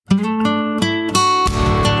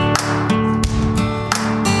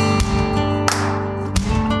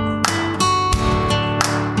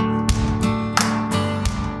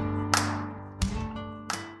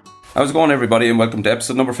How's it going, everybody, and welcome to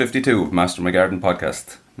episode number 52 of Master My Garden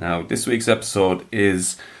podcast. Now, this week's episode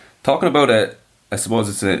is talking about I suppose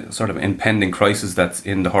it's a sort of impending crisis that's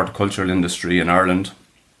in the horticultural industry in Ireland,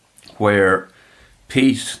 where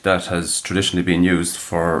peat that has traditionally been used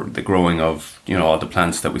for the growing of, all the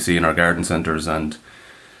plants that we see in our garden centres and,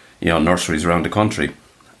 nurseries around the country.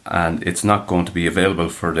 And it's not going to be available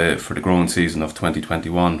for the growing season of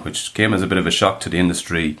 2021, which came as a bit of a shock to the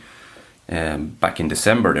industry back in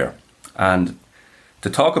December there. And to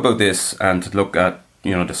talk about this and to look at,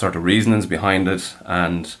 the sort of reasonings behind it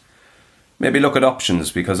and maybe look at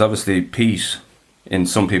options, because obviously peat in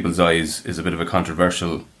some people's eyes is a bit of a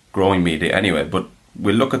controversial growing media anyway, but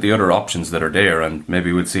we'll look at the other options that are there, and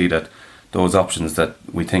maybe we'll see that those options that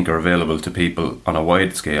we think are available to people on a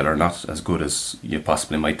wide scale are not as good as you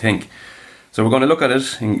possibly might think. So we're going to look at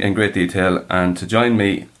it in great detail, and to join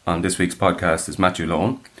me on this week's podcast is Matthew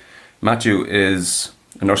Lohan. Matthew is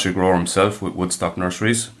a nursery grower himself with Woodstock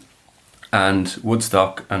Nurseries, and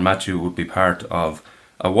Woodstock and Matthew would be part of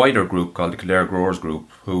a wider group called the Kildare Growers Group,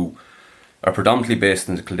 who are predominantly based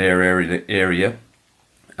in the Kildare area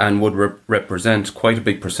and would represent quite a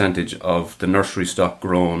big percentage of the nursery stock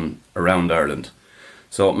grown around Ireland.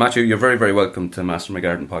 So Matthew, you're very, very welcome to Master My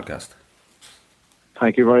Garden podcast.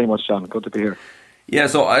 Thank you very much, John. Good to be here. Yeah,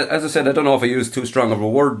 so as I said, I don't know if I used too strong of a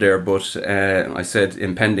word there, but I said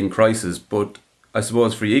impending crisis, but I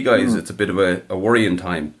suppose for you guys it's a bit of a worrying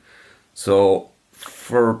time. So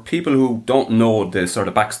for people who don't know the sort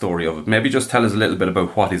of backstory of it, maybe just tell us a little bit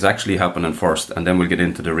about what is actually happening first, and then we'll get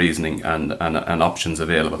into the reasoning and options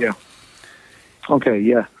available. Yeah. Okay,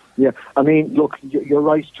 yeah. I mean, look, you're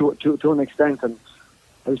right to an extent, and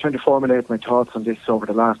I was trying to formulate my thoughts on this over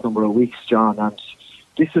the last number of weeks, John, and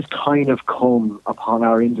this has kind of come upon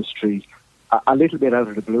our industry a little bit out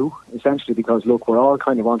of the blue, essentially because, look, we're all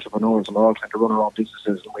kind of entrepreneurs and we're all trying to run our own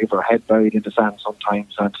businesses, and we have our head buried in the sand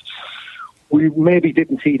sometimes, and we maybe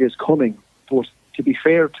didn't see this coming. But to be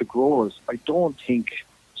fair to growers, I don't think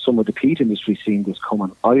some of the peat industry seen this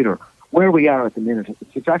coming either. Where we are at the minute,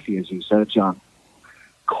 it's exactly as you said, John.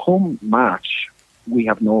 Come March, we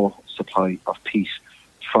have no supply of peat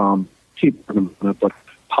from peat, but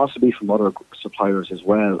possibly from other suppliers as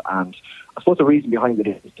well. And I suppose the reason behind it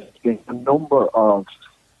is there's been a number of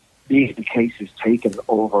legal cases taken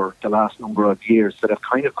over the last number of years that have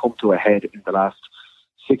kind of come to a head in the last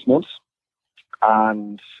 6 months.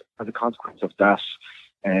 And as a consequence of that,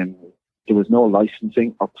 there was no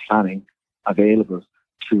licensing or planning available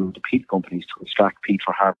to the peat companies to extract peat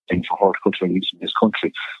for harvesting for horticultural use in this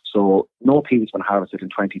country. So no peat has been harvested in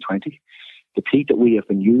 2020. The peat that we have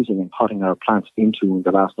been using and putting our plants into in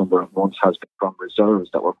the last number of months has been from reserves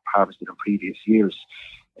that were harvested in previous years.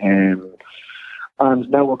 And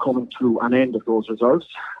now we're coming to an end of those reserves,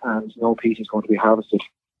 and no peat is going to be harvested.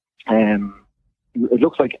 It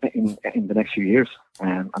looks like in the next few years,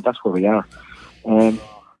 and that's where we are.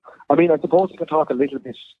 I mean, I suppose we can talk a little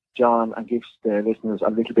bit, John, and give the listeners a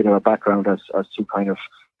little bit of a background as to kind of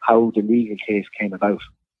how the legal case came about.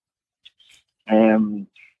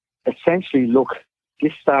 Essentially, look,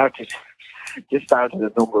 this started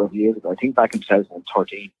a number of years ago. I think back in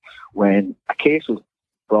 2013, when a case was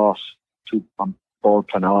brought on board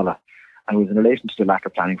Planala, and it was in relation to the lack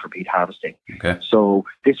of planning for peat harvesting. Okay. So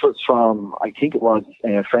this was from, I think it was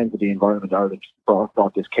Friends of the Environment Ireland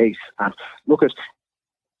brought this case. And look,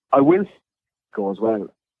 I will go as well.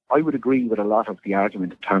 I would agree with a lot of the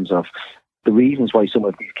argument in terms of the reasons why some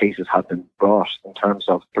of these cases have been brought in terms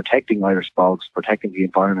of protecting Irish bogs, protecting the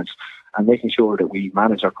environment, and making sure that we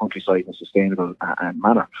manage our countryside in a sustainable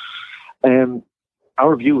manner.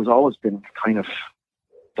 Our view has always been kind of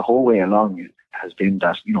the whole way along has been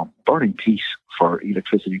that, burning peat for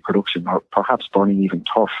electricity production, or perhaps burning even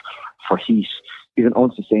turf for heat, is an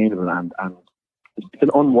unsustainable and it's an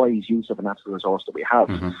unwise use of a natural resource that we have.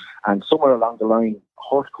 Mm-hmm. And somewhere along the line,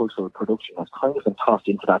 horticultural production has kind of been tossed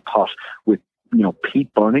into that pot with,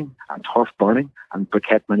 peat burning and turf burning and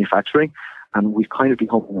briquette manufacturing, and we've kind of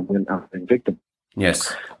become a willing victim.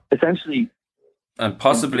 Yes. Essentially, and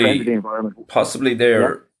possibly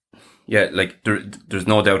there. Yeah, like there's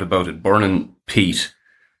no doubt about it. Burning peat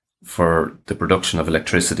for the production of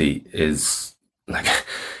electricity is like,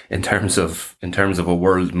 in terms of a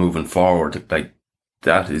world moving forward, like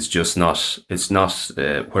that is just not. It's not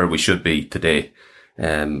where we should be today.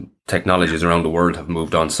 Technologies around the world have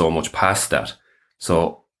moved on so much past that.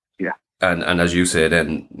 So yeah, and as you say,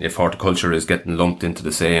 then if horticulture is getting lumped into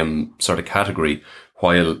the same sort of category,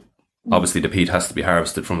 while obviously the peat has to be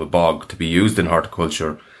harvested from a bog to be used in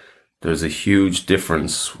horticulture, there's a huge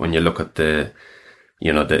difference when you look at the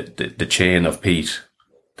chain of peat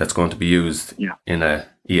that's going to be used in a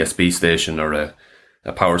ESB station or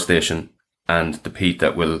a power station, and the peat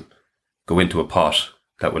that will go into a pot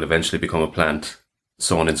that will eventually become a plant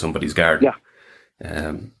sown in somebody's garden.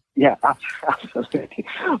 Yeah, absolutely.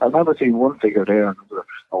 I remember seeing one figure there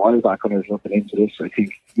a while back when I was looking into this. I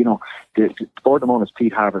think, the Bordemona's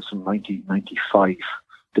peat harvest from 1995,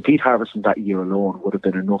 the peat harvest from that year alone would have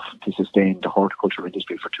been enough to sustain the horticulture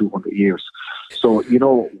industry for 200 years. So,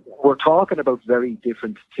 we're talking about very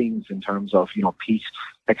different things in terms of, peat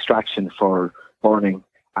extraction for burning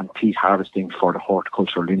and peat harvesting for the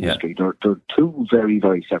horticultural industry. They're two very,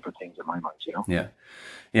 very separate things in my mind,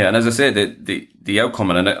 Yeah, and as I say, the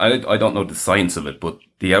outcome, and I don't know the science of it, but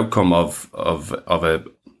the outcome of a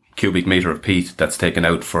cubic meter of peat that's taken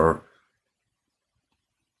out for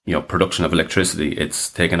production of electricity, it's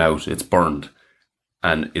taken out, it's burned,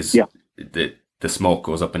 and the smoke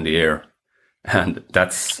goes up in the air, and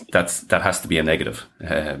that has to be a negative,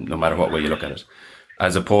 no matter what way you look at it,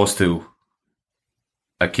 as opposed to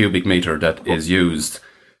a cubic meter that is used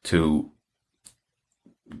to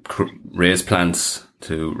raise plants,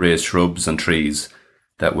 to raise shrubs and trees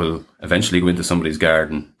that will eventually go into somebody's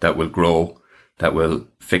garden, that will grow, that will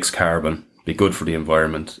fix carbon, be good for the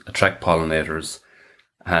environment, attract pollinators,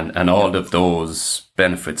 and all of those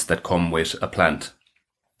benefits that come with a plant.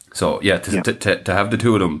 So to have the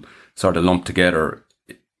two of them sort of lumped together,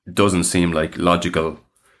 it doesn't seem like logical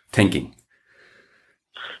thinking.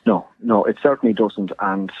 No, it certainly doesn't.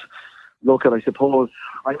 And look, I suppose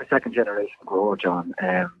I'm a second generation grower, John.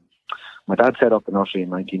 My dad set up the nursery in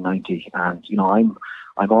 1990, and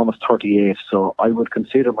I'm almost 38, so I would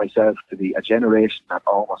consider myself to be a generation that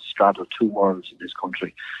almost straddled two worlds in this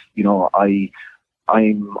country.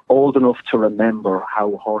 I'm old enough to remember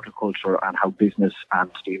how horticulture and how business and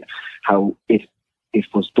how it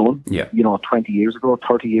was done. 20 years ago,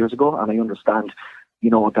 30 years ago, and I understand,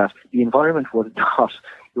 that the environment was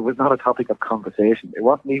not a topic of conversation. It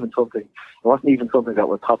wasn't even something that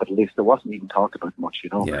was top of the list. It wasn't even talked about much,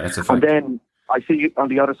 Yeah, that's a fact. And then I see on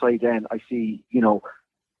the other side,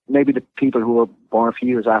 maybe the people who were born a few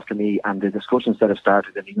years after me, and the discussions that have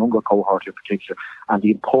started in the younger cohort in particular, and the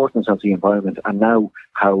importance of the environment, and now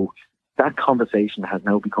how that conversation has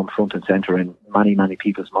now become front and centre in many, many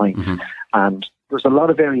people's minds. Mm-hmm. And there's a lot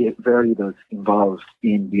of variables involved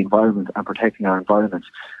in the environment and protecting our environment.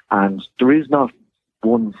 And there is not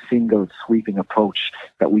one single sweeping approach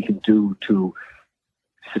that we can do to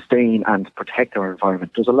sustain and protect our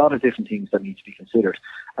environment. There's a lot of different things that need to be considered.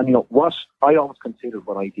 And what I always considered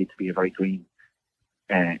what I did to be a very green,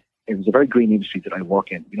 it was a very green industry that I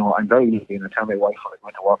work in. I'm very lucky, and I tell my wife when I go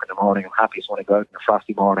to work in the morning, I'm happiest when I go out in a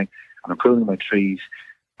frosty morning and I'm pruning my trees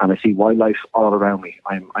and I see wildlife all around me.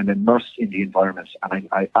 I'm immersed in the environment, and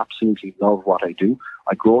I absolutely love what I do.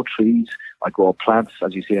 I grow trees, I grow plants,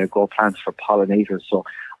 as you say, I grow plants for pollinators. So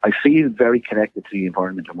I feel very connected to the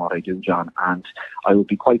environment and what I do, John, and I would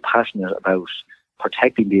be quite passionate about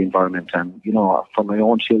protecting the environment. And, for my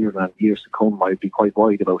own children and years to come, I'd be quite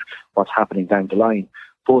worried about what's happening down the line.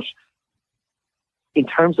 But in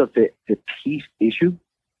terms of the peat issue,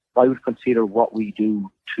 I would consider what we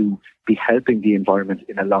do to be helping the environment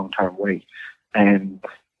in a long-term way. And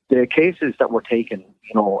the cases that were taken,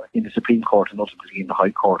 in the Supreme Court and ultimately in the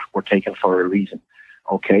High Court were taken for a reason.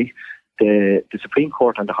 Okay, the Supreme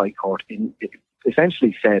Court and the High Court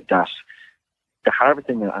essentially said that the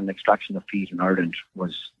harvesting and extraction of peat in Ireland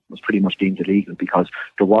was pretty much deemed illegal because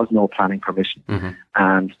there was no planning permission, mm-hmm.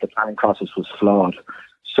 and the planning process was flawed.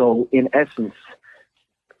 So, in essence,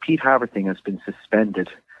 peat harvesting has been suspended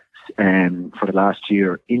for the last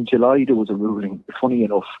year. In July, there was a ruling. Funny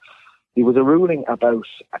enough, there was a ruling about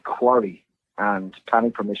a quarry and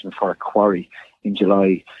planning permission for a quarry in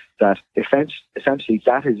July. That essentially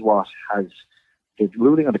that is what has the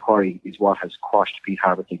ruling on the quarry is what has quashed peat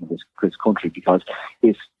harvesting in this country, because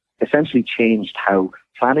it's essentially changed how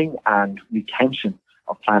planning and retention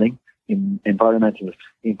of planning in environmental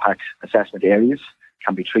impact assessment areas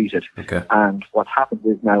can be treated. Okay. And what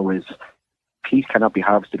happens now is peat cannot be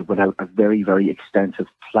harvested without a very, very extensive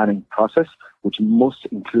planning process, which must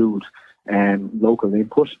include local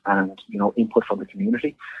input and input from the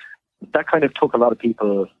community. That kind of took a lot of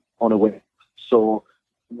people unaware. So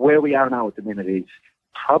where we are now at the minute is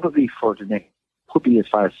probably for the next, could be as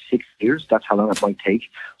far as 6 years. That's how long it might take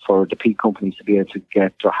for the peat companies to be able to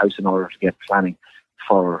get their house in order to get planning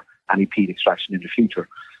for any peat extraction in the future.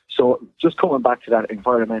 So just coming back to that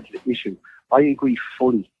environmental issue, I agree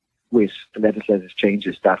fully with the legislative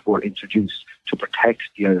changes that were introduced to protect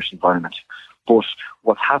the Irish environment. But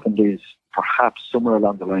what happened is perhaps somewhere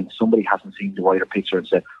along the line, somebody hasn't seen the wider picture and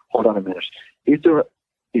said, hold on a minute, is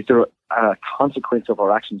there a consequence of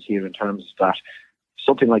our actions here in terms that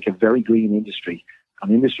something like a very green industry,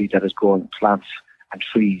 an industry that is growing plants and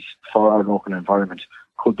trees for our local environment,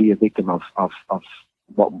 could be a victim of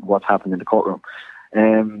what's happened in the courtroom.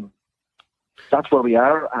 That's where we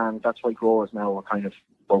are, and that's why growers now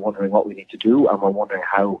we're wondering what we need to do, and we're wondering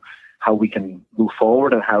how we can move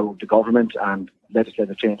forward, and how the government and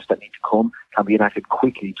legislative changes that need to come can be enacted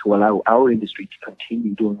quickly to allow our industry to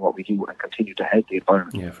continue doing what we do and continue to help the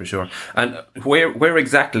environment. Yeah, for sure. And where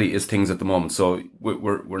exactly is things at the moment? So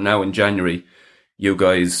we're now in January. You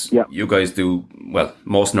guys do, well,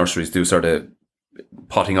 most nurseries do sort of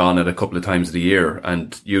potting on it a couple of times of the year,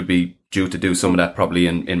 and you'd be due to do some of that probably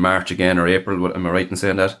in March again or April. Am I right in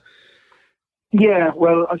saying that? Yeah,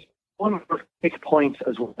 well, one of the big points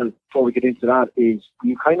as well, before we get into that, is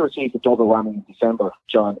you kind of received the double whammy in December,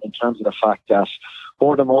 John, in terms of the fact that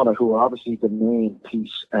Bordemona, who are obviously the main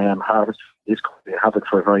piece harvest, is going to have it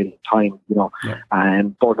for a very long time,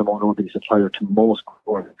 and Bordemona will be the supplier to most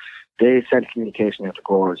growers. They sent communication out to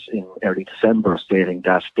growers in early December stating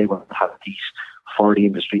that they will have peat for the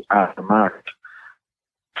industry after March.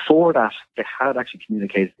 Before that, they had actually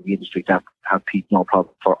communicated to the industry that have peat no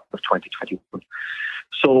problem for 2021.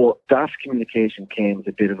 So that communication came with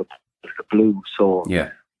a bit of a blue. So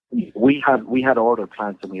we had ordered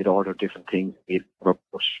plants, and we had ordered different things. We had a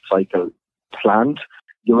cycle planned.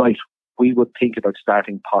 You're right. We would think about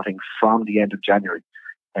starting potting from the end of January.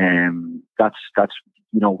 That's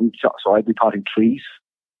so I'd be potting trees.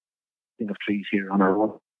 Think of trees here on our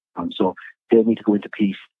own, so they need to go into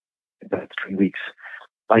peat in about 3 weeks.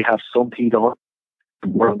 I have some peat on.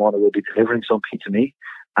 Bordemona will be delivering some peat to me,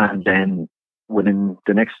 and then within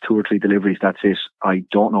the next 2 or 3 deliveries, that's it. I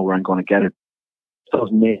don't know where I'm going to get it. Those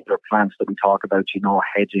major plants that we talk about,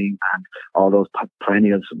 hedging and all those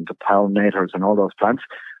perennials and the pollinators and all those plants,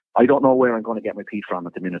 I don't know where I'm going to get my peat from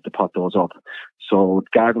at the minute to pot those up. So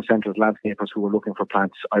garden centres, landscapers who are looking for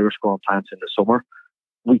plants, Irish grown plants in the summer,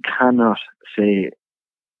 we cannot say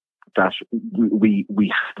that we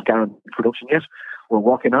have guaranteed production yet. We're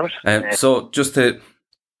working on it. So just to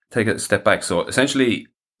take a step back, so essentially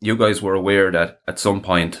you guys were aware that at some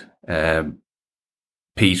point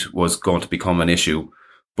peat was going to become an issue,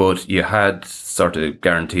 but you had sort of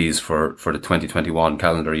guarantees for the 2021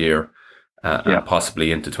 calendar year and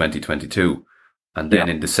possibly into 2022. And then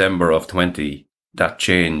in December of 20, that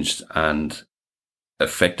changed, and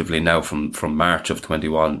effectively now from March of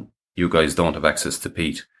 21, you guys don't have access to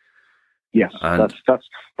peat. Yes, and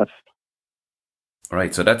that's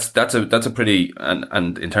right. So that's a pretty,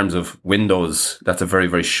 and in terms of windows, that's a very,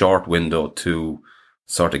 very short window to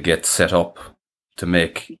sort of get set up to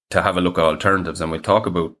have a look at alternatives, and we'll talk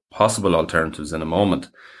about possible alternatives in a moment.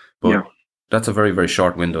 But that's a very, very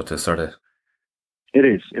short window to sort of. It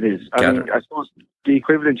is. I mean, I suppose the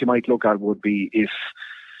equivalent you might look at would be if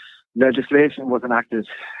legislation was enacted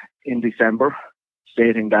in December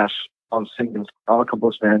stating that all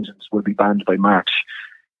combustion engines will be banned by March.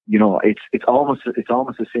 It's almost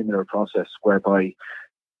a similar process whereby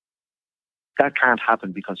that can't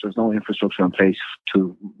happen because there's no infrastructure in place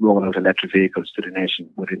to roll out electric vehicles to the nation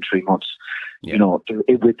within 3 months.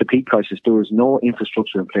 With the peat crisis, there is no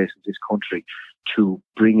infrastructure in place in this country to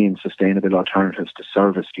bring in sustainable alternatives to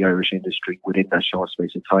service the Irish industry within that short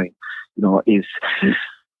space of time.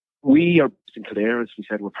 We are in Kildare, as we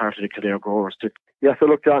said, we're part of the Kildare growers. So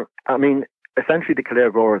look, John, I mean, essentially the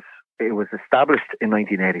Kildare growers, it was established in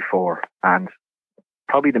 1984, and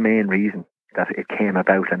probably the main reason that it came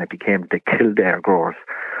about and it became the Kildare growers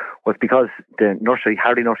was because the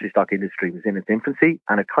Hardy nursery stock industry was in its infancy,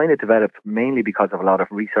 and it kind of developed mainly because of a lot of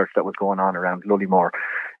research that was going on around Lullymore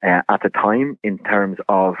at the time in terms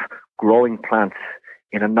of growing plants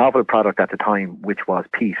in a novel product at the time, which was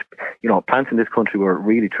peat. Plants in this country were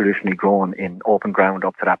really traditionally grown in open ground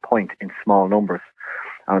up to that point in small numbers.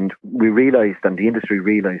 And we realised, and the industry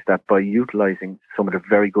realised, that by utilising some of the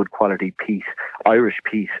very good quality peat, Irish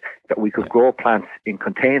peat, that we could grow plants in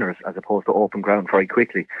containers as opposed to open ground very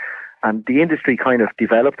quickly. And the industry kind of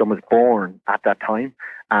developed and was born at that time,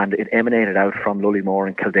 and it emanated out from Lullymore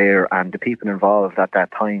and Kildare, and the people involved at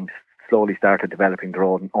that time slowly started developing their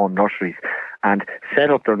own nurseries and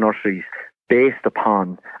set up their nurseries based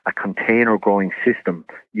upon a container growing system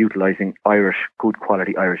utilising good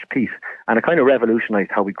quality Irish peat. And it kind of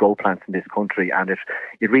revolutionised how we grow plants in this country, and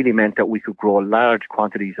it really meant that we could grow large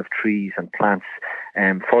quantities of trees and plants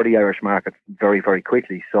for the Irish market very, very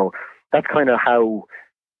quickly. So that's kind of how,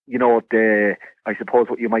 I suppose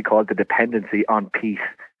what you might call the dependency on peat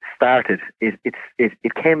started.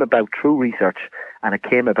 It came about through research And it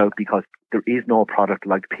came about because there is no product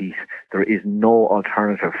like peat. There is no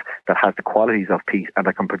alternative that has the qualities of peat and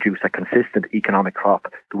that can produce a consistent economic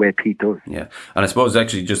crop the way peat does. Yeah, and I suppose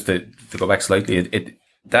actually just to go back slightly,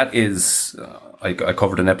 that is, I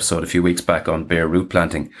covered an episode a few weeks back on bare root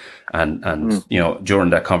planting, and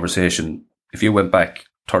during that conversation, if you went back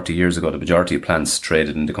 30 years ago, the majority of plants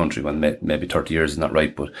traded in the country, well, maybe 30 years is not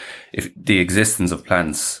right, but if the existence of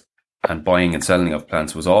plants and buying and selling of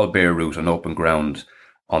plants was all bare root and open ground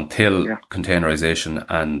until containerization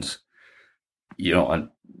and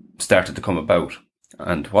started to come about.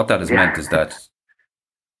 And what that has meant is that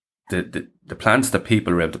the plants that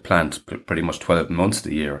people were able to plant pretty much 12 months of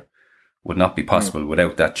the year would not be possible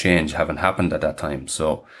without that change having happened at that time.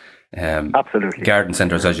 So absolutely, garden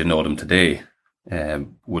centres as you know them today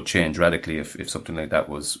would change radically if something like that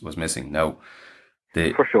was missing. Now,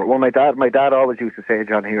 for sure. Well, my dad always used to say,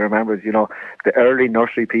 John, he remembers, the early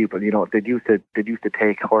nursery people, they used to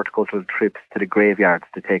take horticultural trips to the graveyards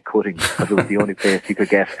to take cuttings because it was the only place you could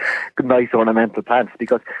get nice ornamental plants,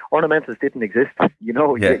 because ornamentals didn't exist.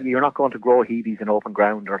 You're not going to grow Hebes in open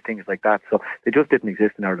ground or things like that. So they just didn't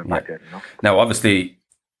exist in Ireland back then. Now, obviously,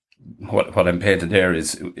 what I'm painting there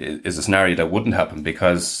is a scenario that wouldn't happen,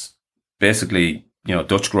 because basically,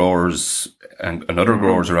 Dutch growers and other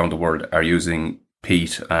growers around the world are using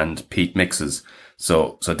peat and peat mixes,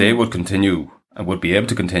 so they would continue and would be able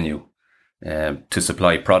to continue to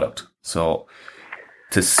supply product. So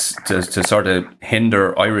to sort of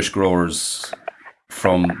hinder Irish growers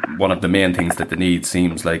from one of the main things that they need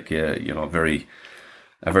seems like a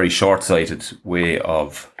very short-sighted way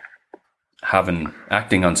of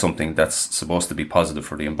acting on something that's supposed to be positive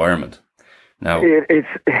for the environment. Now,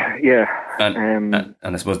 and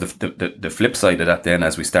I suppose the flip side of that then,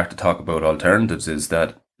 as we start to talk about alternatives, is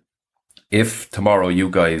that if tomorrow you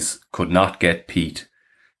guys could not get peat,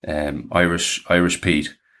 Irish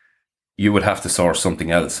peat, you would have to source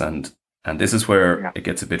something else, and this is where it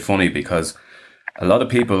gets a bit funny, because a lot of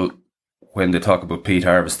people, when they talk about peat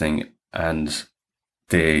harvesting, and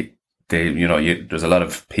there's a lot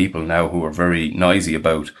of people now who are very noisy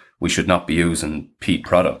about we should not be using peat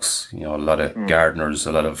products. A lot of gardeners,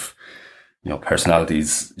 a lot of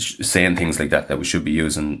personalities saying things like that we should be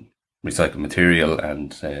using recycled material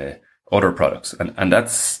and other products, and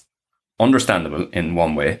that's understandable in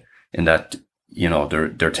one way, in that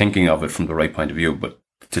they're thinking of it from the right point of view. But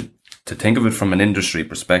to think of it from an industry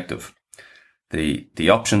perspective, the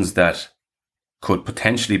options that could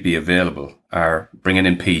potentially be available are bringing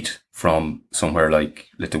in peat from somewhere like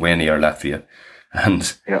Lithuania or Latvia.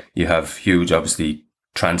 And you have huge, obviously,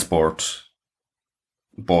 transport,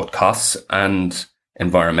 both costs and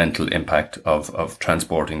environmental impact of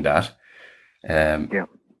transporting that.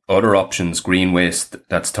 Other options, green waste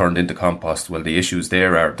that's turned into compost. Well, the issues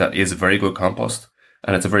there are that is a very good compost,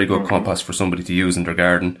 and it's a very good compost for somebody to use in their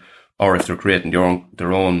garden, or if they're creating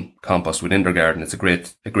their own compost within their garden, it's a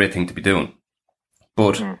great thing to be doing.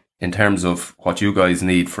 But in terms of what you guys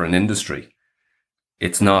need for an industry,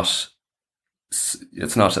 it's not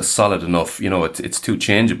as solid enough. It's too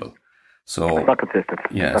changeable. So it's not consistent.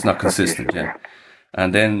 Yeah, it's not consistent. Yeah.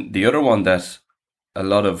 And then the other one that a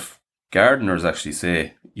lot of gardeners actually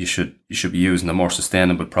say you should be using a more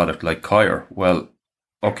sustainable product like coir. Well,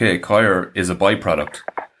 okay, coir is a byproduct.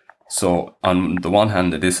 So on the one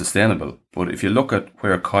hand, it is sustainable, but if you look at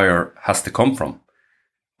where coir has to come from,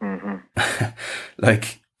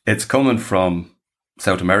 like it's coming from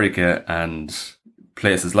South America and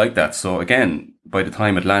places like that. So again, by the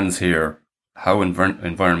time it lands here, how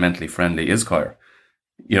environmentally friendly is coir?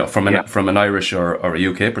 From an Irish or a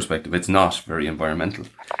UK perspective, it's not very environmental.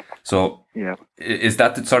 So is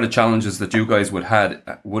that the sort of challenges that you guys would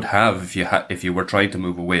have if you were trying to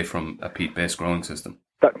move away from a peat-based growing system?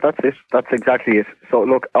 That's it. That's exactly it. So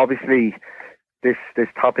look, obviously, this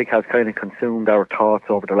topic has kind of consumed our thoughts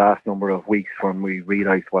over the last number of weeks when we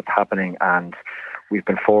realised what's happening, and we've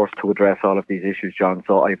been forced to address all of these issues, John.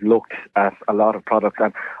 So I've looked at a lot of products,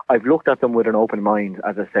 and I've looked at them with an open mind.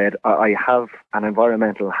 As I said, I have an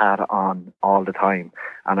environmental hat on all the time,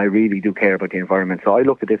 and I really do care about the environment. So I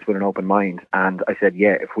looked at this with an open mind, and I said,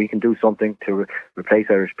 if we can do something to replace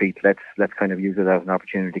Irish peat, let's kind of use it as an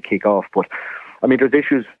opportunity to kick off. But I mean, there's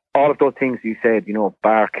issues, all of those things you said,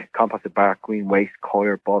 bark, composted bark, green waste,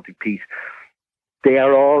 coir, Baltic peat, they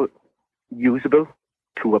are all usable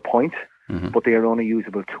to a point, but they are only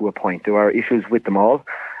usable to a point. There are issues with them all.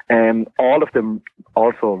 All of them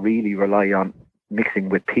also really rely on mixing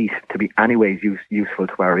with peat to be anyways useful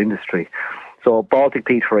to our industry. So Baltic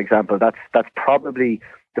peat, for example, that's probably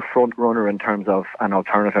the front runner in terms of an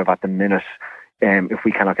alternative at the minute. if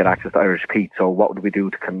we cannot get access to Irish peat. So what would we do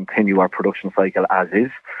to continue our production cycle as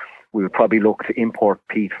is? We would probably look to import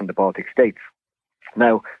peat from the Baltic states.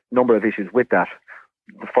 Now, a number of issues with that.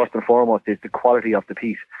 The first and foremost is the quality of the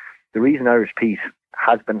peat. The reason Irish peat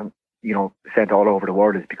has been, sent all over the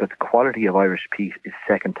world is because the quality of Irish peat is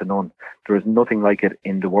second to none. There is nothing like it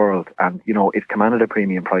in the world. And, it commanded a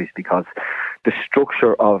premium price because the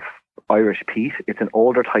structure of Irish peat, it's an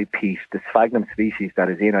older type peat. The sphagnum species that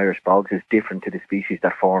is in Irish bogs is different to the species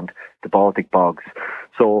that formed the Baltic bogs.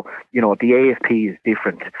 So, the AFP is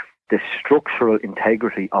different. The structural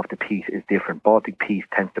integrity of the peat is different. Baltic peat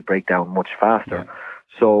tends to break down much faster. Yeah.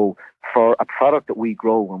 So for a product that we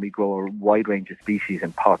grow, when we grow a wide range of species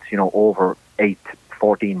in pots, over 8 to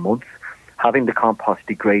 14 months, having the compost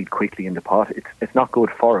degrade quickly in the pot, it's not good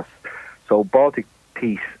for us. So Baltic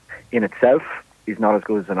peat in itself is not as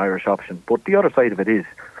good as an Irish option. But the other side of it is,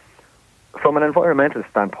 from an environmental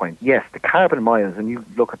standpoint, yes, the carbon miles, and you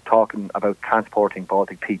look at talking about transporting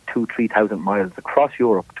Baltic peat 2,000-3,000 miles across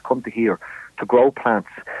Europe to come to here to grow plants.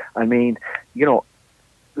 I mean,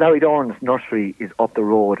 Larry Dorn's nursery is up the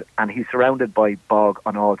road and he's surrounded by bog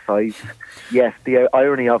on all sides. Yes, the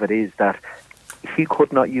irony of it is that he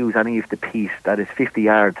could not use any of the peat that is 50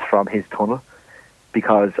 yards from his tunnel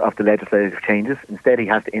because of the legislative changes. Instead, he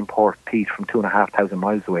has to import peat from 2,500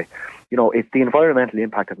 miles away. It's the environmental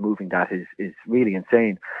impact of moving that is really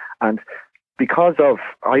insane. And because of,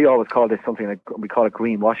 I always call this something like, we call it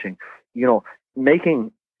greenwashing,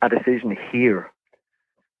 making a decision here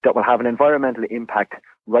that will have an environmental impact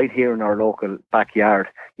right here in our local backyard,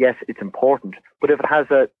 yes, it's important. But if it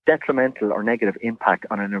has a detrimental or negative impact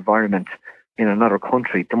on an environment in another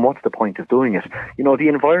country, then what's the point of doing it? The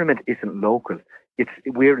environment isn't local.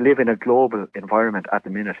 We live in a global environment at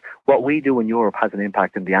the minute. What we do in Europe has an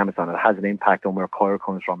impact in the Amazon. It has an impact on where coir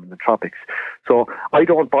comes from in the tropics. So I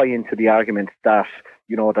don't buy into the argument that,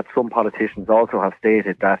 that some politicians also have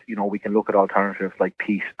stated that, we can look at alternatives like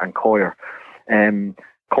peat and coir.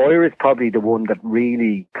 Coir is probably the one that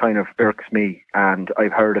really kind of irks me. And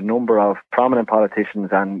I've heard a number of prominent politicians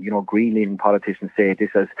and, green-leaning politicians say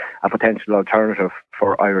this as a potential alternative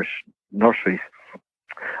for Irish nurseries.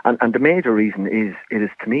 And the major reason is,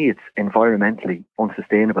 to me, it's environmentally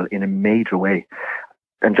unsustainable in a major way.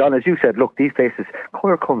 And John, as you said, look, these places,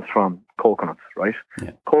 coir comes from coconuts, right?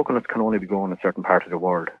 Yeah. Coconuts can only be grown in certain parts of the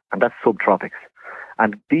world, and that's subtropics.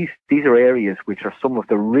 And these are areas which are some of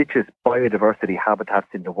the richest biodiversity habitats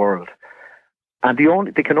in the world. And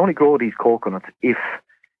they can only grow these coconuts if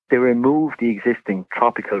they remove the existing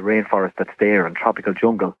tropical rainforest that's there and tropical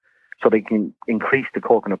jungle, so they can increase the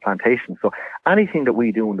coconut plantation. So anything that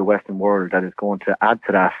we do in the Western world that is going to add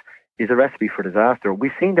to that is a recipe for disaster.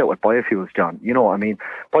 We've seen that with biofuels, John.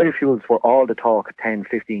 Biofuels were all the talk 10,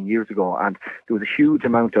 15 years ago, and there was a huge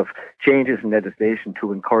amount of changes in legislation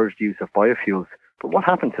to encourage the use of biofuels. But what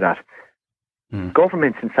happened to that?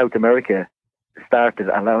 Governments in South America started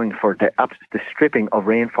allowing for the stripping of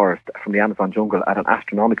rainforest from the Amazon jungle at an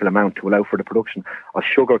astronomical amount to allow for the production of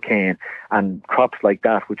sugarcane and crops like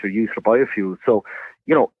that, which are used for biofuels. So,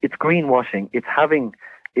 it's greenwashing.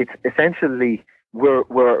 It's essentially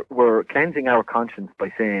we're cleansing our conscience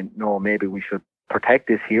by saying, no, maybe we should protect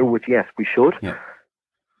this here, which yes, we should. Yeah.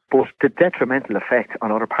 But the detrimental effect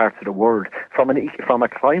on other parts of the world, from a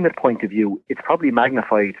climate point of view, it's probably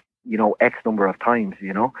magnified, X number of times,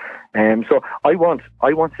 So I want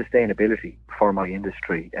sustainability for my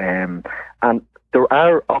industry. And there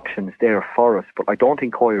are options there for us, but I don't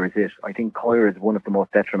think coir is it. I think coir is one of the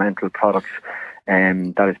most detrimental products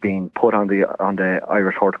that is being put on the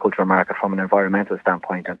Irish horticultural market from an environmental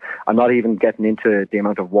standpoint. And I'm not even getting into the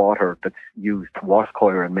amount of water that's used to wash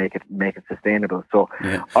coir and make it sustainable. So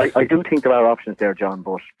yeah. I do think there are options there, John.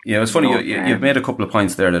 But yeah, it's funny. You've made a couple of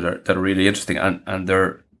points there that are really interesting, and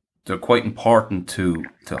they're quite important to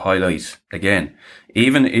highlight again.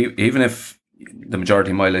 Even if the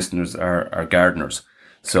majority of my listeners are gardeners.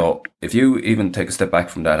 So if you even take a step back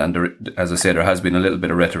from that, and as I say, there has been a little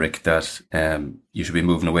bit of rhetoric that you should be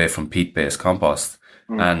moving away from peat-based compost.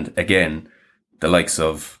 And again, the likes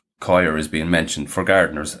of coir is being mentioned for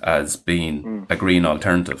gardeners as being a green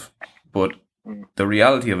alternative. But the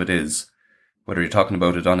reality of it is, whether you're talking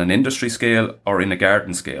about it on an industry scale or in a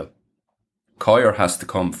garden scale, coir has to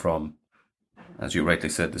come from, as you rightly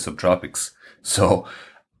said, the subtropics. So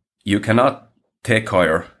you cannot take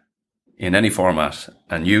coir in any format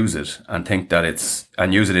and use it and think that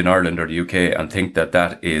and use it in Ireland or the UK and think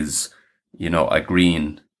that is, a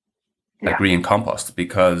green compost,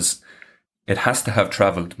 because it has to have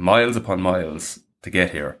travelled miles upon miles to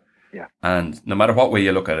get here. Yeah. And no matter what way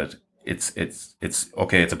you look at it, it's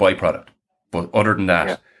okay, it's a byproduct. But other than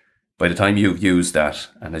that, by the time you've used that,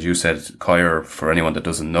 and as you said, coir, for anyone that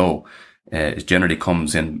doesn't know, it generally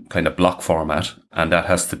comes in kind of block format, and that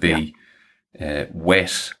has to be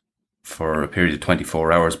wet for a period of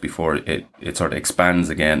 24 hours before it sort of expands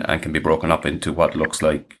again and can be broken up into what looks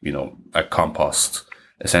like, a compost,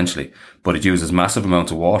 essentially. But it uses massive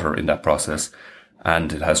amounts of water in that process,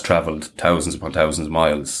 and it has travelled thousands upon thousands of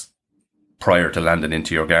miles prior to landing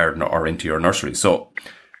into your garden or into your nursery. So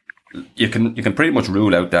you can pretty much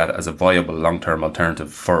rule out that as a viable long-term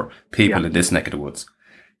alternative for people in this neck of the woods.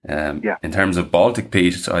 In terms of Baltic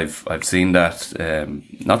peat, I've seen that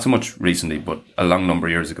not so much recently, but a long number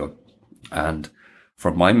of years ago. And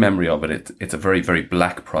from my memory of it, it's a very, very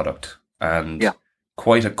black product and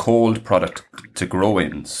quite a cold product to grow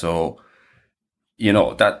in. So,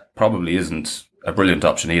 that probably isn't a brilliant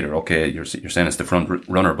option either. Okay, you're saying it's the front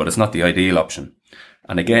runner, but it's not the ideal option.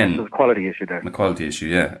 And again, there's a quality issue there. The quality issue,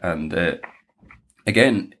 yeah. And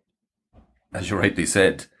again, as you rightly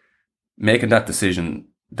said, making that decision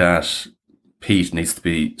that peat needs to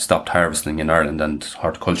be stopped harvesting in Ireland, and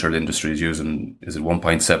horticultural industry is using, is it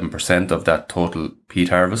 1.7% of that total peat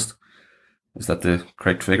harvest? Is that the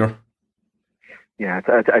correct figure? Yeah,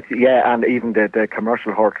 and even the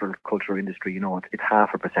commercial horticultural industry, it's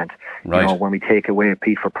 0.5%. Right. When we take away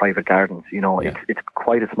peat for private gardens, it's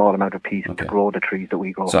quite a small amount of peat to grow the trees that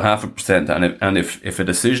we grow. So 0.5%, and if a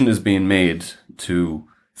decision is being made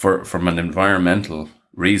from an environmental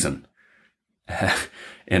reason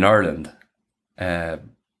in Ireland,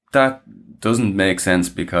 that doesn't make sense,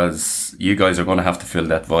 because you guys are going to have to fill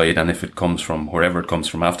that void, and if it comes from wherever it comes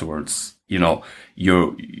from afterwards,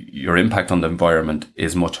 your impact on the environment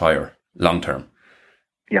is much higher long term.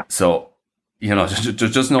 Yeah. So,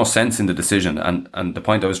 there's just no sense in the decision, and the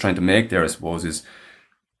point I was trying to make there, I suppose, is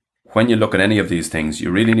when you look at any of these things, you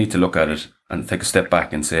really need to look at it and take a step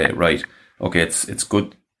back and say, right, okay, it's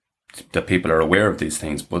good that people are aware of these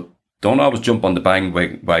things, but don't always jump on the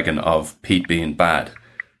bandwagon of peat being bad,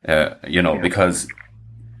 because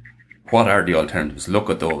what are the alternatives? Look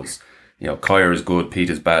at those. Coir is good,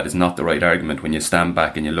 peat is bad is not the right argument when you stand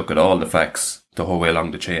back and you look at all the facts the whole way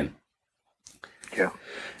along the chain. Yeah.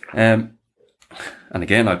 And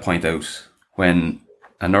again, I point out, when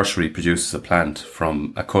a nursery produces a plant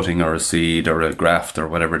from a cutting or a seed or a graft or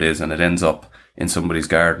whatever it is, and it ends up in somebody's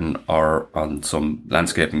garden or on some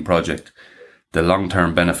landscaping project, the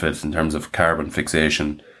long-term benefits in terms of carbon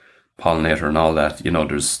fixation, pollinator and all that,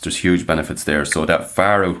 there's huge benefits there. So that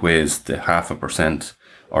far outweighs the 0.5%,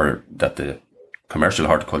 or that the commercial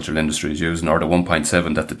horticultural industry is using, or the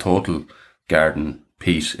 1.7 that the total garden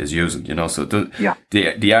peat is using. So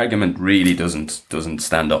the argument really doesn't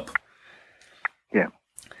stand up. Yeah,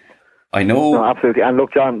 I know. No, absolutely. And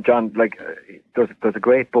look, John, there's a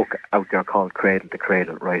great book out there called Cradle to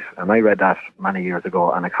Cradle, right? And I read that many years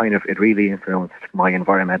ago, and it really influenced my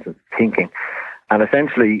environmental thinking. And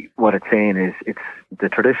essentially what it's saying is, it's the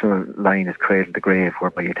traditional line is cradle to grave,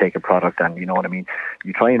 whereby you take a product and, you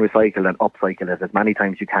try and recycle and upcycle it as many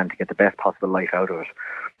times you can to get the best possible life out of it.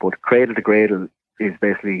 But cradle to cradle is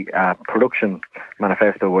basically a production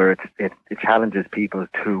manifesto where it challenges people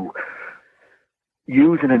to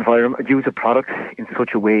use a product in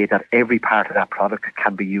such a way that every part of that product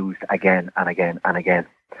can be used again and again and again.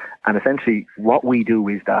 And essentially what we do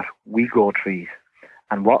is that we grow trees,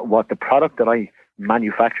 and what the product that I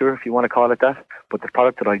manufacture, if you want to call it that, but the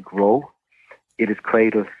product that I grow, it is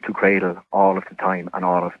cradle to cradle all of the time and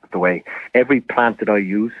all of the way. Every plant that I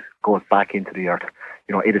use goes back into the earth.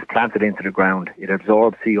 It is planted into the ground. It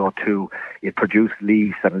absorbs CO2. It produces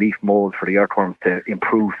leaves and leaf molds for the earthworms to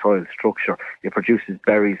improve soil structure. It produces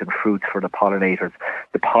berries and fruits for the pollinators.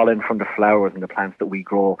 The pollen from the flowers and the plants that we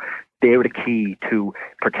grow, they're the key to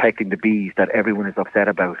protecting the bees that everyone is upset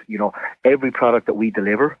about. Every product that we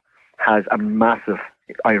deliver has a massive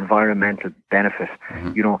environmental benefit,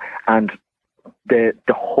 and the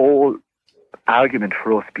whole argument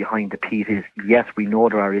for us behind the peat is, yes, we know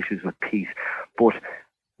there are issues with peat, but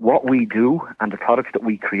what we do and the products that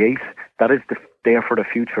we create, that is there for the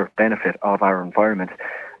future benefit of our environment.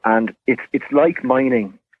 And it's like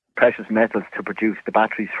mining precious metals to produce the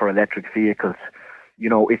batteries for electric vehicles.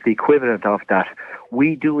 It's the equivalent of that.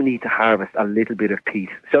 We do need to harvest a little bit of peat,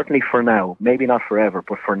 certainly for now, maybe not forever,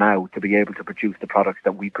 but for now, to be able to produce the products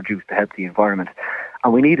that we produce to help the environment.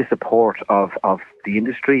 And we need the support of the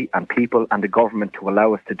industry and people and the government to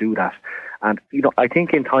allow us to do that. And, I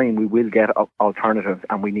think in time we will get alternatives,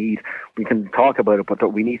 and we can talk about it,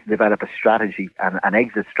 but we need to develop a strategy and an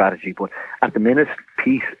exit strategy. But at the minute,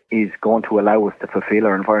 peat is going to allow us to fulfil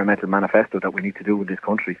our environmental manifesto that we need to do in this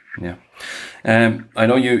country. Yeah. I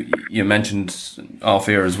know you mentioned off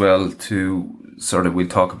air as well to sort of, we'll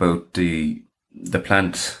talk about the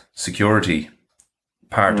plant security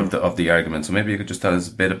part of the argument. So maybe you could just tell us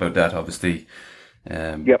a bit about that, obviously.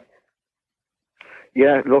 Yep.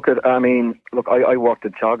 Yeah, I worked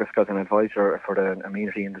at Teagasc as an advisor for the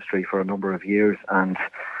amenity industry for a number of years, and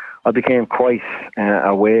I became quite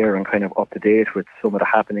aware and kind of up to date with some of the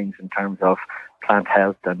happenings in terms of plant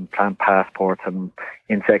health and plant passports and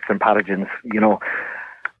insects and pathogens,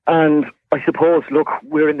 And I suppose, look,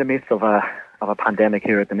 we're in the midst of a pandemic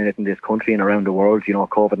here at the minute in this country and around the world.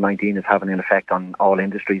 COVID-19 is having an effect on all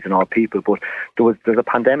industries and all people, but there's a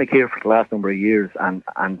pandemic here for the last number of years, and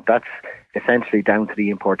that's essentially down to the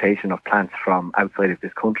importation of plants from outside of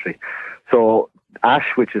this country. So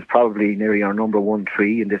ash, which is probably nearly our number one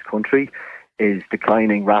tree in this country, is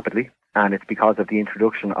declining rapidly, and it's because of the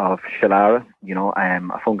introduction of Shillara,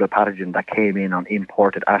 a fungal pathogen that came in on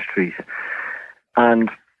imported ash trees. And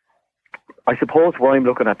I suppose where I'm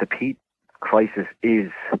looking at the peat crisis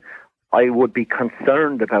is I would be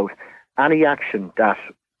concerned about any action that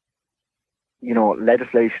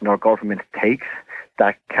legislation or government takes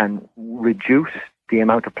that can reduce the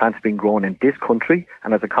amount of plants being grown in this country,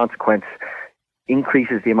 and as a consequence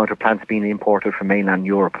increases the amount of plants being imported from mainland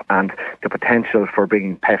Europe and the potential for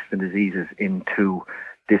bringing pests and diseases into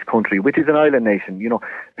this country, which is an island nation.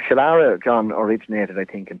 Shillara, John, originated, I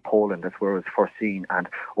think, in Poland. That's where it was first seen. And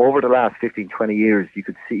over the last 15, 20 years, you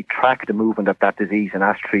could track the movement of that disease in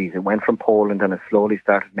ash trees. It went from Poland and it slowly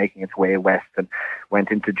started making its way west and went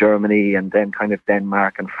into Germany and then kind of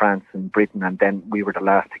Denmark and France and Britain, and then we were the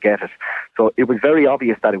last to get it. So it was very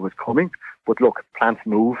obvious that it was coming. But look, plants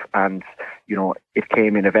move, and it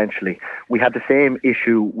came in eventually. We had the same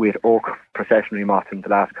issue with oak processionary moth in the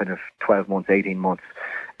last kind of 12 months, 18 months.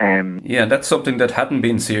 Yeah, that's something that hadn't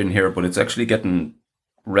been seen here, but it's actually getting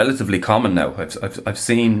relatively common now. I've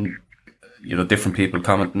seen different people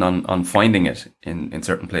commenting on finding it in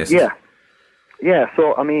certain places. Yeah.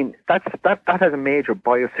 So that has a major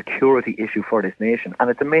biosecurity issue for this nation, and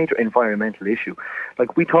it's a major environmental issue.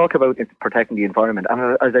 Like, we talk about protecting the environment,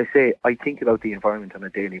 and as I say, I think about the environment on a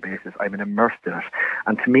daily basis. I'm immersed in it,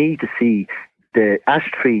 and to me, to see the ash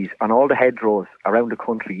trees on all the hedgerows around the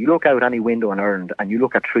country, you look out any window in Ireland and you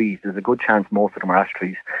look at trees, there's a good chance most of them are ash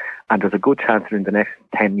trees, and there's a good chance that in the next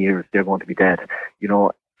 10 years they're going to be dead.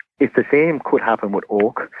 If the same could happen with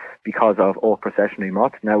oak because of oak processionary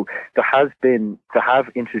moth. Now, they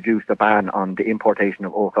have introduced a ban on the importation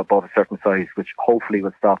of oak above a certain size, which hopefully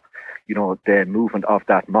will stop, the movement of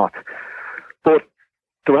that moth. But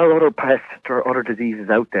there are other pests, there are other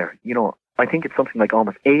diseases out there. I think it's something like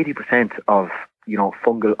almost 80% of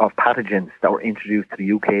fungal pathogens that were introduced to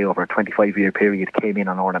the UK over a 25-year period came in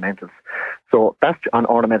on ornamentals. So that's on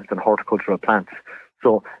ornamentals and horticultural plants.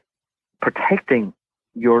 So protecting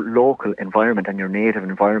your local environment and your native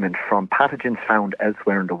environment from pathogens found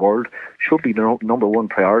elsewhere in the world should be the number one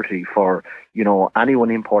priority for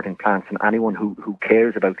anyone importing plants and anyone who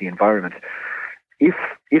cares about the environment. If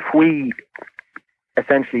we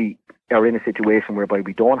essentially are in a situation whereby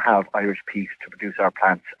we don't have Irish peat to produce our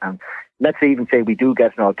plants, and let's even say we do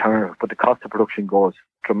get an alternative, but the cost of production goes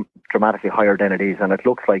dramatically higher than it is, and it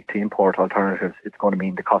looks like to import alternatives, it's going to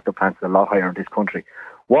mean the cost of plants is a lot higher in this country.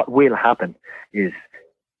 What will happen is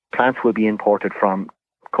plants will be imported from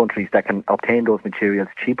countries that can obtain those materials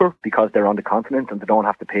cheaper because they're on the continent and they don't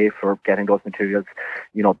have to pay for getting those materials,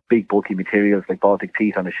 big bulky materials like Baltic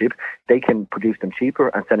peat on a ship. They can produce them cheaper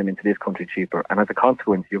and send them into this country cheaper. And as a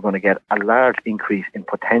consequence, you're going to get a large increase in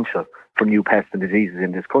potential for new pests and diseases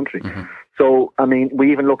in this country. Mm-hmm. So,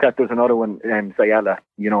 we even look at, there's another one, Zayala,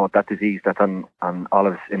 that disease that's on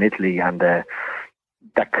olives in Italy, and that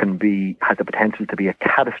has the potential to be a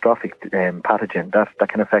catastrophic pathogen that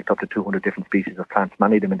can affect up to 200 different species of plants,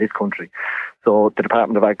 many of them in this country. So the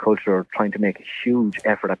Department of Agriculture are trying to make a huge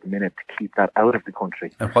effort at the minute to keep that out of the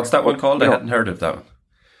country. And what's that one called? I hadn't heard of that one.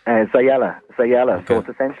 Zayala. Okay. So it's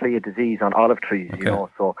essentially a disease on olive trees, Okay.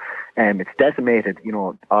 So it's decimated,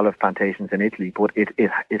 olive plantations in Italy, but it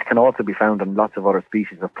can also be found on lots of other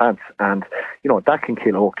species of plants. And, that can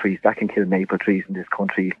kill oak trees, that can kill maple trees in this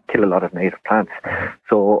country, kill a lot of native plants.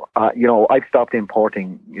 So, I've stopped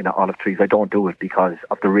importing, olive trees. I don't do it because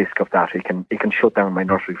of the risk of that. It can shut down my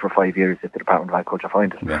nursery for 5 years if the Department of Agriculture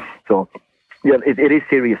finds it. Yeah. So, yeah, it is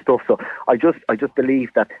serious stuff. So I just believe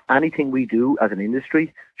that anything we do as an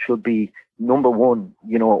industry should be, number one,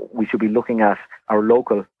 we should be looking at our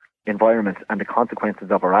local environment and the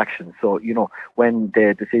consequences of our actions. So, when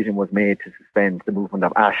the decision was made to suspend the movement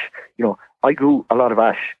of ash, I grew a lot of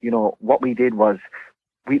ash. What we did was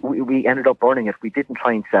we ended up burning it. We didn't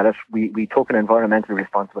try and sell it. We took an environmentally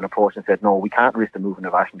responsible approach and said, no, we can't risk the movement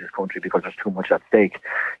of ash in this country because there's too much at stake.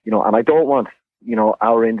 And I don't want,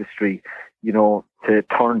 our industry, to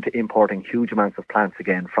turn to importing huge amounts of plants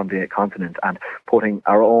again from the continent and putting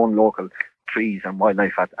our own local trees and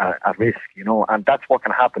wildlife at risk, and that's what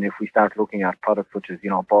can happen if we start looking at products such as,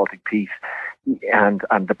 Baltic peat and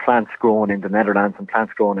the plants grown in the Netherlands and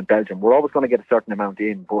plants grown in Belgium. We're always going to get a certain amount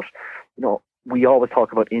in, but, we always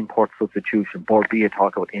talk about import substitution, Borbia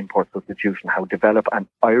talk about import substitution, how develop an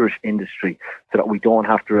Irish industry so that we don't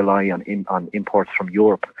have to rely on imports from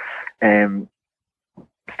Europe.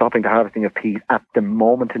 Stopping the harvesting of peat at the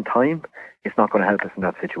moment in time is not going to help us in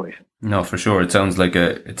that situation. No, for sure. It sounds like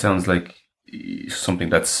something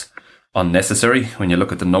that's unnecessary when you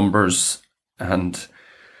look at the numbers and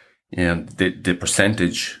the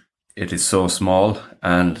percentage. It is so small,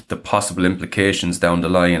 and the possible implications down the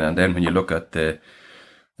line. And then when you look at the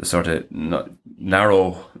sort of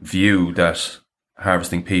narrow view that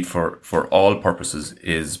harvesting peat for all purposes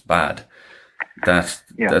is bad, that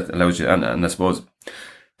allows you. And I suppose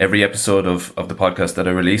every episode of the podcast that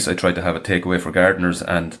I release, I try to have a takeaway for gardeners.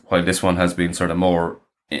 And while this one has been sort of more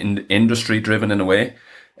industry driven in a way,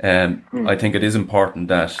 I think it is important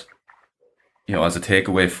that, as a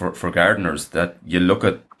takeaway for gardeners, that you look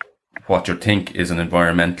at what you think is an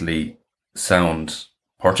environmentally sound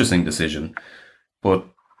purchasing decision, but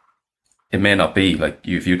it may not be. Like,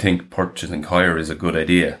 if you think purchasing hire is a good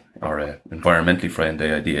idea or an environmentally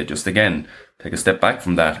friendly idea, just again, take a step back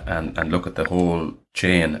from that and look at the whole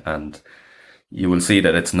chain, and you will see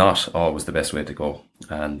that it's not always the best way to go.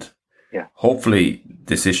 And hopefully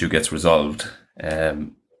this issue gets resolved.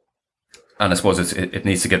 And I suppose it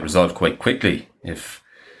needs to get resolved quite quickly.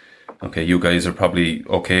 Okay, you guys are probably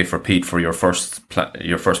okay for peat for your first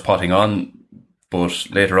potting on, but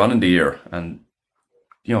later on in the year, and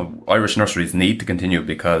Irish nurseries need to continue,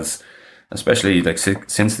 because especially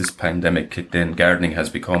since this pandemic kicked in, gardening has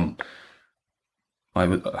become, I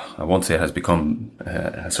won't say it has become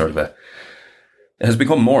it has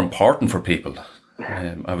become more important for people.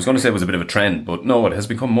 I was going to say it was a bit of a trend, but no, it has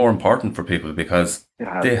become more important for people because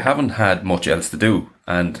they haven't had much else to do,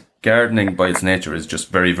 and gardening by its nature is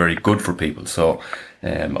just very, very good for people. So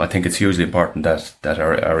I think it's hugely important that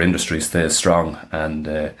our industry stays strong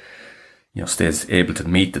and stays able to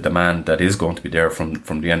meet the demand that is going to be there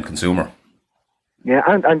from the end consumer. Yeah,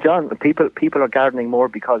 and John, people are gardening more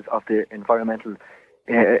because of the environmental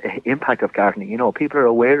impact of gardening. People are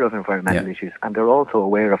aware of environmental issues, and they're also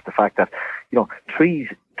aware of the fact that trees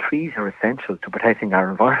are essential to protecting our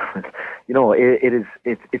environment.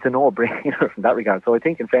 It's a no-brainer from that regard. So I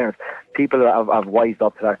think, in fairness, people have wised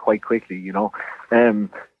up to that quite quickly.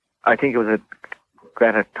 I think it was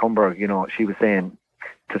Greta Thunberg. She was saying,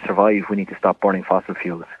 to survive, we need to stop burning fossil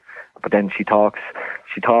fuels. But then she talks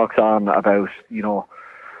on about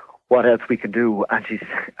what else we can do, and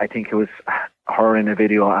I think it was her in a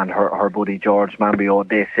video and her buddy George Monbiot.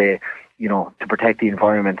 They say, to protect the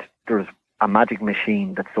environment, there's a magic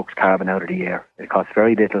machine that sucks carbon out of the air. It costs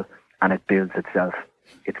very little and it builds itself.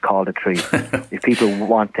 It's called a tree. If people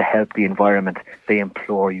want to help the environment, they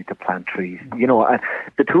implore you to plant trees. And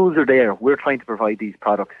the tools are there. We're trying to provide these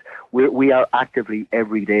products. We are actively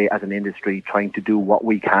every day as an industry trying to do what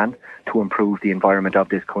we can to improve the environment of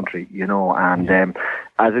this country. And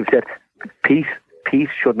as I've said, peat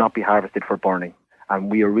should not be harvested for burning, and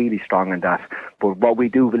we are really strong in that. But what we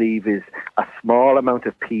do believe is a small amount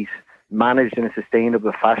of peat managed in a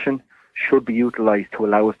sustainable fashion should be utilised to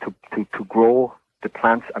allow us to grow the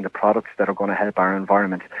plants and the products that are going to help our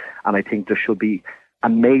environment. And I think there should be a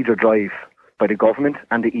major drive by the government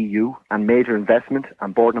and the EU, and major investment,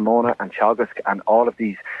 and Bord na Móna and Teagasc and all of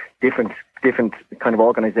these different kind of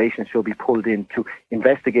organisations should be pulled into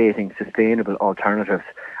investigating sustainable alternatives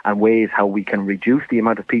and ways how we can reduce the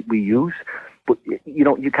amount of peat we use. But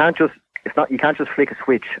you can't just flick a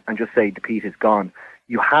switch and just say the peat is gone.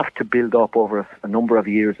 You have to build up over a number of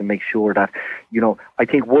years and make sure that, I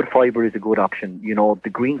think wood fibre is a good option. The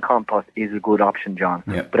green compost is a good option, John.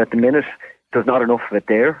 Yeah. But at the minute, there's not enough of it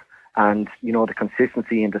there. And, the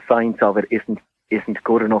consistency and the science of it isn't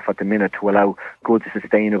good enough at the minute to allow good,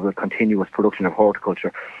 sustainable, continuous production of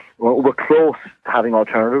horticulture. Well, we're close to having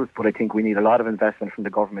alternatives, but I think we need a lot of investment from the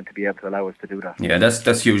government to be able to allow us to do that. Yeah,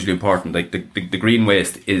 that's hugely important. Like the green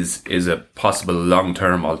waste is a possible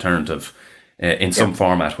long-term alternative in some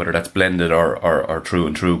format, whether that's blended or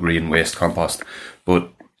true green waste compost.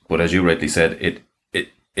 But as you rightly said,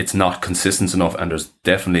 it's not consistent enough, and there's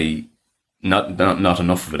definitely not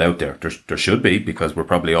enough of it out there. There should be, because we're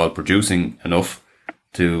probably all producing enough,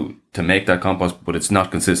 to make that compost, but it's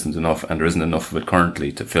not consistent enough, and there isn't enough of it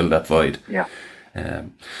currently to fill that void. Yeah.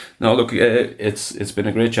 No, look, it's been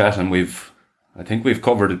a great chat, and I think we've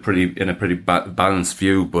covered it in a pretty balanced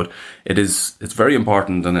view, but it's very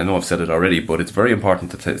important, and I know I've said it already, but it's very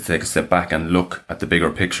important to take a step back and look at the bigger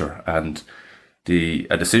picture, and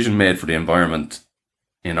a decision made for the environment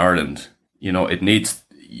in Ireland.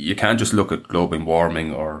 You can't just look at global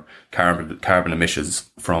warming or carbon emissions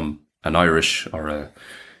from an Irish or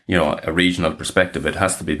a regional perspective. It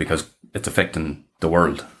has to be because it's affecting the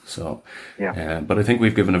world. So, but I think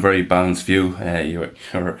we've given a very balanced view.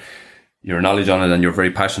 Your knowledge on it, and you're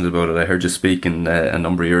very passionate about it. I heard you speak in a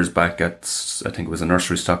number of years back at, I think it was a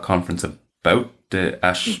nursery stock conference, about the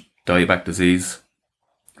ash dieback disease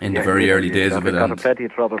in the very early days of it. I got plenty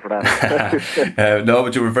of trouble for that. No,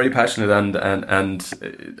 but you were very passionate,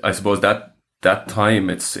 and I suppose that time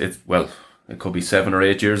it could be 7 or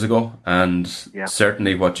 8 years ago, and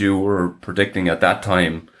certainly what you were predicting at that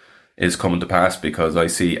time is coming to pass, because I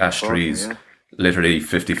see ash trees literally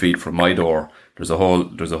 50 feet from my door. There's a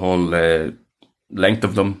whole length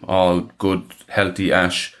of them, all good, healthy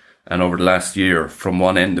ash. And over the last year, from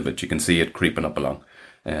one end of it, you can see it creeping up along.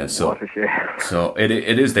 What a shame. So it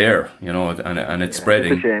is there, and it's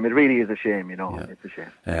spreading. It's a shame. It really is a shame, It's a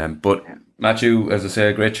shame. But Matthew, as I say,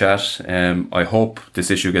 a great chat. I hope this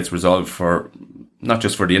issue gets resolved for not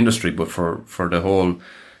just for the industry, but for the whole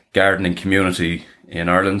gardening community in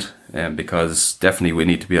Ireland. Because definitely we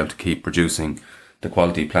need to be able to keep producing the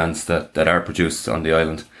quality plants that are produced on the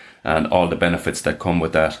island, and all the benefits that come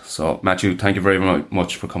with that. So, Matthew, thank you very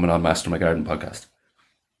much for coming on Master My Garden podcast.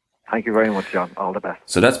 Thank you very much, John. All the best.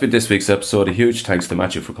 So that's been this week's episode. A huge thanks to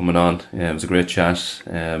Matthew for coming on. It was a great chat.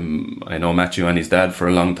 I know Matthew and his dad for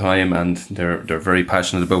a long time, and they're very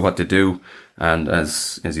passionate about what they do. And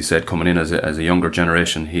as he said, coming in as a younger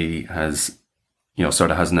generation, he has,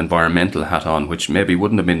 sort of has an environmental hat on, which maybe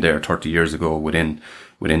wouldn't have been there 30 years ago within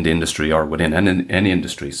the industry or within any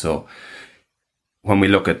industry. So when we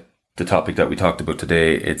look at the topic that we talked about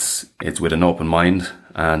today, it's with an open mind,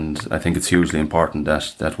 and I think it's hugely important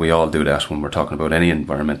that we all do that when we're talking about any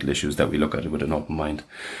environmental issues, that we look at it with an open mind.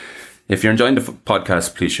 If you're enjoying the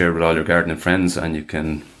podcast, please share it with all your gardening friends, and you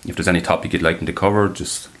can, if there's any topic you'd like me to cover,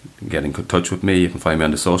 just get in touch with me. You can find me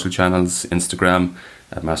on the social channels, Instagram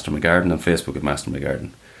at Master My Garden and Facebook at Master My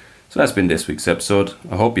Garden. So that's been this week's episode.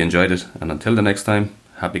 I hope you enjoyed it, and until the next time,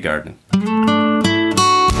 happy gardening.